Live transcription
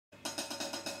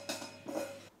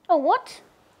Oh, what?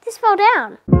 This fell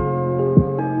down.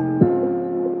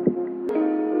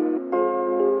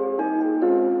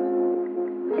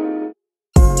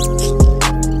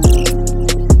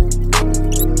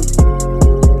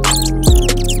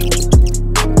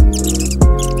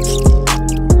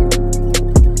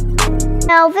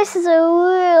 Now this is a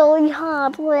really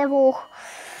hard level,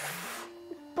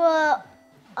 but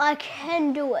I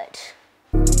can do it.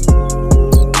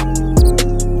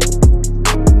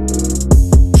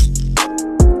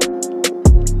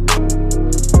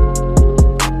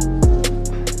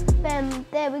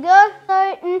 There we go.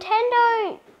 So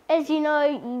Nintendo, as you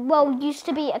know, well, used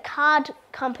to be a card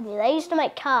company. They used to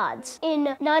make cards. In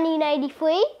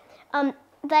 1983,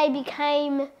 they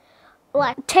became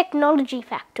like a technology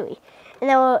factory, and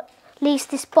they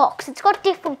released this box. It's got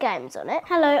different games on it.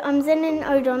 Hello, I'm Zenon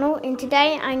O'Donnell, and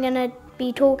today I'm going to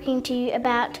be talking to you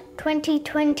about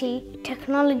 2020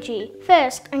 technology.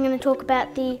 First, I'm going to talk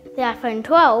about the iPhone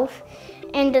 12,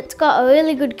 and it's got a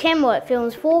really good camera. It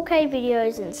films 4K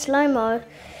videos in slow-mo,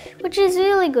 which is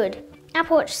really good.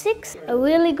 Apple Watch 6, a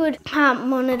really good heart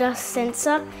monitor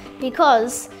sensor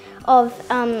because of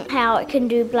how it can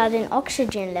do blood and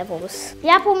oxygen levels. The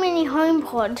Apple Mini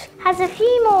HomePod has a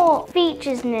few more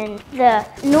features than the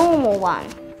normal one.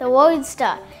 The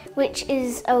Roadster, which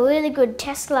is a really good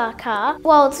Tesla car.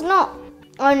 Well, it's not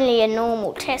only a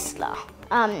normal Tesla.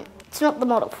 It's not the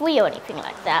Model 3 or anything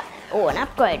like that, or an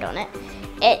upgrade on it.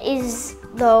 It is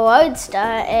the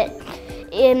Roadster.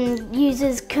 It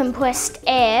uses compressed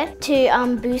air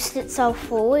to boost itself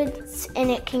forwards, and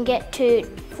it can get to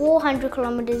 400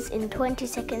 kilometers in 20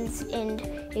 seconds, and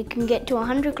it can get to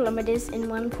 100 kilometers in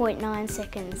 1.9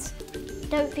 seconds.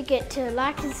 Don't forget to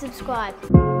like and subscribe.